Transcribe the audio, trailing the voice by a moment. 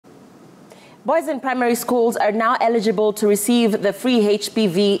Boys in primary schools are now eligible to receive the free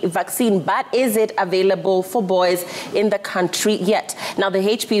HPV vaccine, but is it available for boys in the country yet? Now, the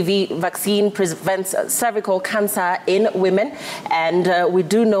HPV vaccine prevents cervical cancer in women, and we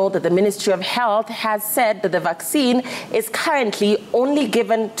do know that the Ministry of Health has said that the vaccine is currently only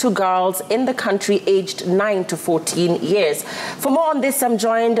given to girls in the country aged 9 to 14 years. For more on this, I'm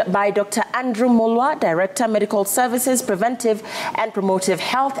joined by Dr. Andrew Mulwa, Director, Medical Services, Preventive and Promotive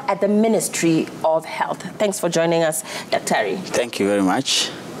Health at the Ministry of Health. Thanks for joining us, Dr. Thank you very much.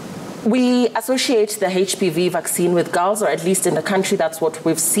 We associate the HPV vaccine with girls, or at least in the country, that's what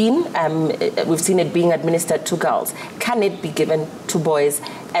we've seen. We've seen it being administered to girls. Can it be given to boys,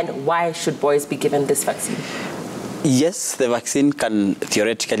 and why should boys be given this vaccine? Yes, the vaccine can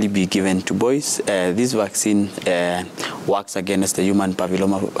theoretically be given to boys. This vaccine works against the human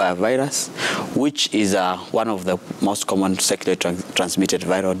papillomavirus, which is one of the most common sexually transmitted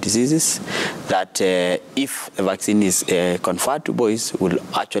viral diseases that if the vaccine is conferred to boys, will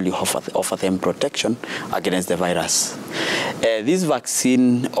actually offer them protection against the virus. This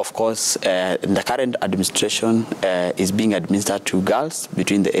vaccine, of course, in the current administration is being administered to girls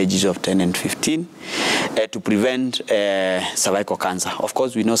between the ages of 10 and 15 to prevent cervical cancer. Of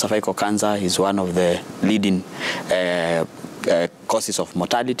course, we know cervical cancer is one of the leading causes of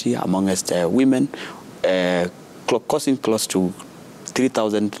mortality amongst women, causing close to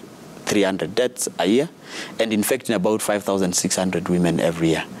 3,300 deaths a year and infecting about 5,600 women every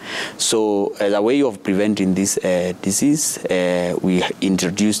year. So as a way of preventing this disease, we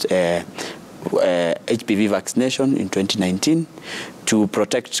introduced HPV vaccination in 2019 to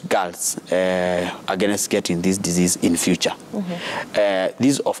protect girls against getting this disease in future.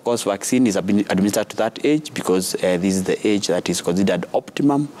 This, of course, vaccine is administered to that age because this is the age that is considered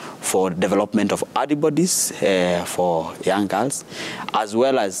optimum for development of antibodies for young girls, as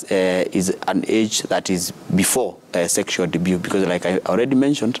well as is an age that is before sexual debut, because like I already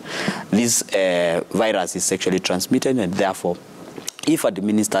mentioned, this virus is sexually transmitted, and therefore if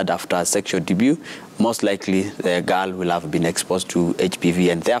administered after sexual debut, most likely the girl will have been exposed to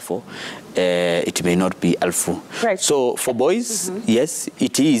HPV, and therefore it may not be helpful. Right. So for boys, yes,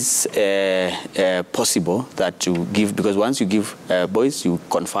 it is possible that to give, because once you give boys, you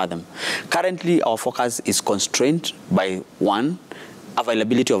confer them. Currently, our focus is constrained by one,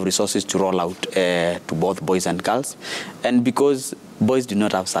 availability of resources to roll out to both boys and girls, and because boys do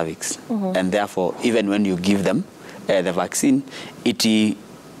not have cervix, and therefore even when you give them the vaccine, it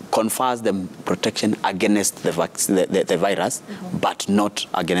confers them protection against the virus, but not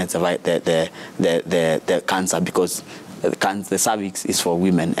against the cancer, because the cervix is for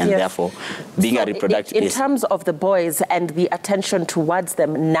women, and therefore being a reproductive... In terms of the boys and the attention towards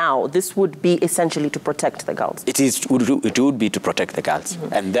them now, this would be essentially to protect the girls? It would be to protect the girls.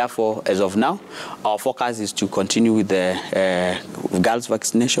 And therefore, as of now, our focus is to continue with the girls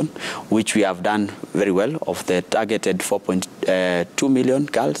vaccination, which we have done very well. Of the targeted 4.2 million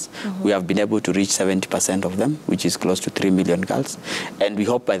girls, we have been able to reach 70% of them, which is close to 3 million girls. And we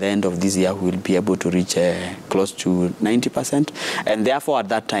hope by the end of this year, we'll be able to reach close to 90%, and therefore at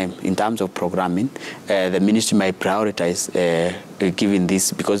that time, in terms of programming, the ministry might prioritize giving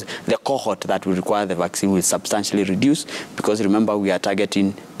this, because the cohort that will require the vaccine will substantially reduce, because remember, we are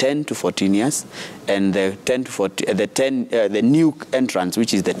targeting 10 to 14 years, and the 10 to 14, the new entrants,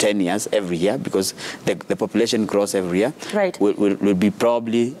 which is the 10 years every year, because the population grows every year, will be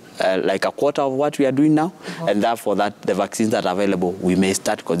probably like a quarter of what we are doing now, and therefore that the vaccines that are available, we may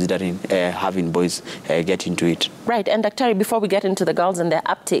start considering having boys get into it. Right, and Dr. before we get into the girls and their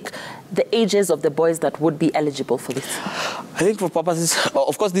uptake, the ages of the boys that would be eligible for this? I think for purposes,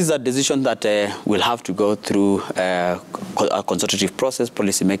 of course, this is a decision that will have to go through a consultative process,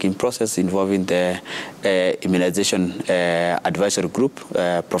 policy-making process involving the immunization advisory group,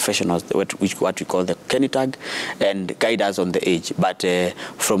 professionals, what we call the KENITAG, and guide us on the age. But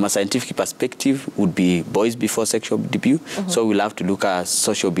from a scientific perspective, would be boys before sexual debut. So we'll have to look at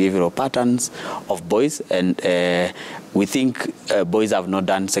social behavioral patterns of boys, and we think boys have not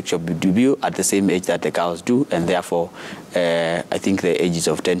done sexual debut at the same age that the girls do, and therefore I think the ages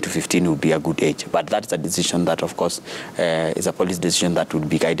of 10 to 15 would be a good age. But that's a decision that, of course, is a policy decision that would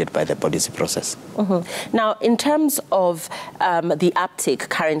be guided by the policy process. Now, in terms of the uptake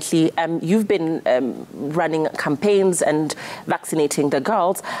currently, you've been running campaigns and vaccinating the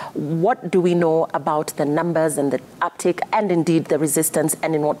girls. What do we know about the numbers and the uptake, and indeed the resistance,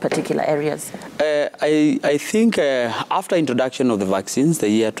 and in what particular areas? I think after introduction of the vaccines, the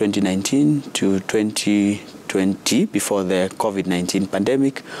year 2019 to 2020, before the COVID-19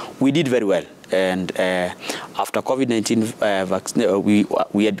 pandemic, we did very well. and after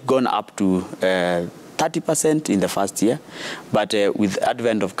COVID-19 we had gone up to 30% in the first year, but with the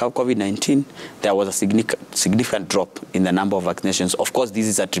advent of COVID-19, there was a significant drop in the number of vaccinations. Of course, this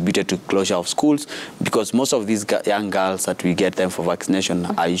is attributed to closure of schools, because most of these young girls that we get them for vaccination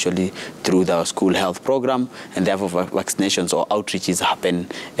are usually through the school health program, and therefore vaccinations or outreaches happen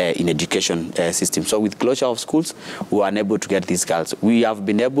in education system. So with closure of schools, we were unable to get these girls. We have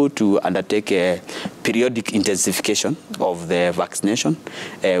been able to undertake a periodic intensification of the vaccination,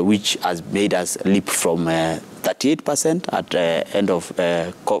 which has made us leap from 38% at the end of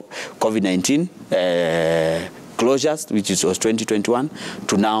COVID-19 closures, which was 2021,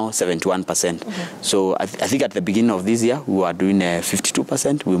 to now 71%. So I think at the beginning of this year, we were doing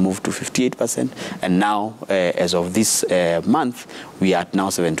 52%, we moved to 58%, and now, as of this month, we are at now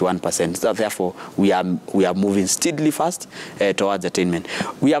 71%. So therefore, we are moving steadily fast towards attainment.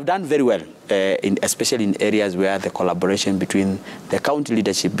 We have done very well, especially in areas where the collaboration between the county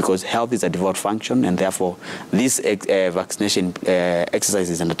leadership, because health is a devolved function, and therefore this vaccination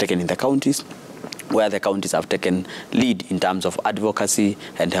exercise is undertaken in the counties, where the counties have taken lead in terms of advocacy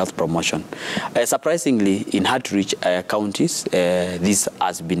and health promotion. Surprisingly, in hard-to-reach counties, this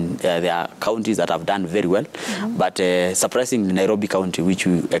has been, there are counties that have done very well, but surprisingly, Nairobi County, which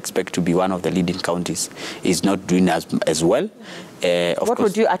we expect to be one of the leading counties, is not doing as well. What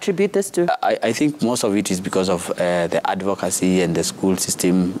would you attribute this to? I think most of it is because of the advocacy and the school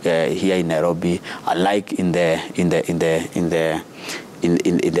system here in Nairobi, unlike in the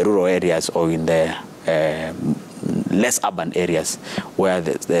rural areas or in the less urban areas, where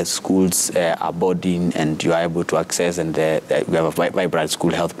the schools are boarding and you are able to access, and we have a vibrant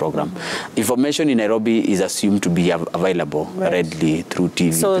school health program. Information in Nairobi is assumed to be available readily through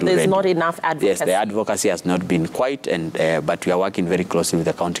TV. So through there's radio. Not enough advocacy. Yes, the advocacy has not been quite, but we are working very closely with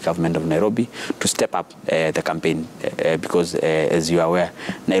the county government of Nairobi to step up the campaign, because as you are aware,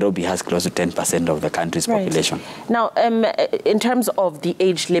 Nairobi has close to 10% of the country's population. Now, in terms of the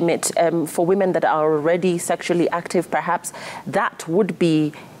age limit for women that are already sexually active, perhaps that would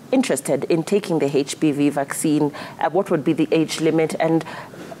be interested in taking the HPV vaccine. What would be the age limit? And,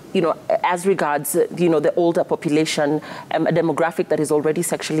 you know, as regards, you know, the older population, a demographic that is already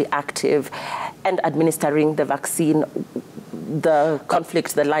sexually active, and administering the vaccine, the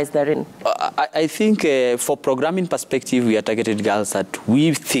conflict that lies therein? I think for programming perspective, we are targeted girls that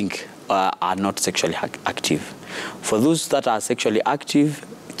we think are not sexually active. For those that are sexually active,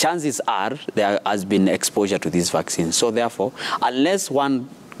 chances are there has been exposure to this vaccine. So therefore, unless one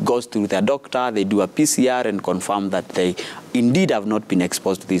goes to their doctor, they do a PCR and confirm that they indeed have not been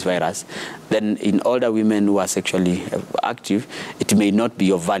exposed to this virus, then in older women who are sexually active, it may not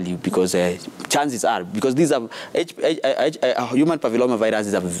be of value, because chances are, because these are human papillomavirus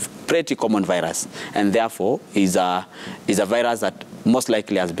is a pretty common virus, and therefore is a virus that most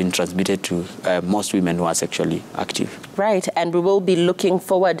likely has been transmitted to most women who are sexually active. Right, and we will be looking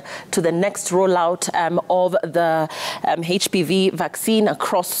forward to the next rollout of the HPV vaccine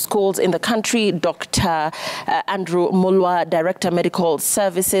across schools in the country. Dr. Andrew Mulwa, Director Medical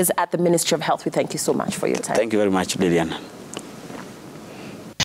Services at the Ministry of Health, we thank you so much for your time. Thank you very much, Liliana.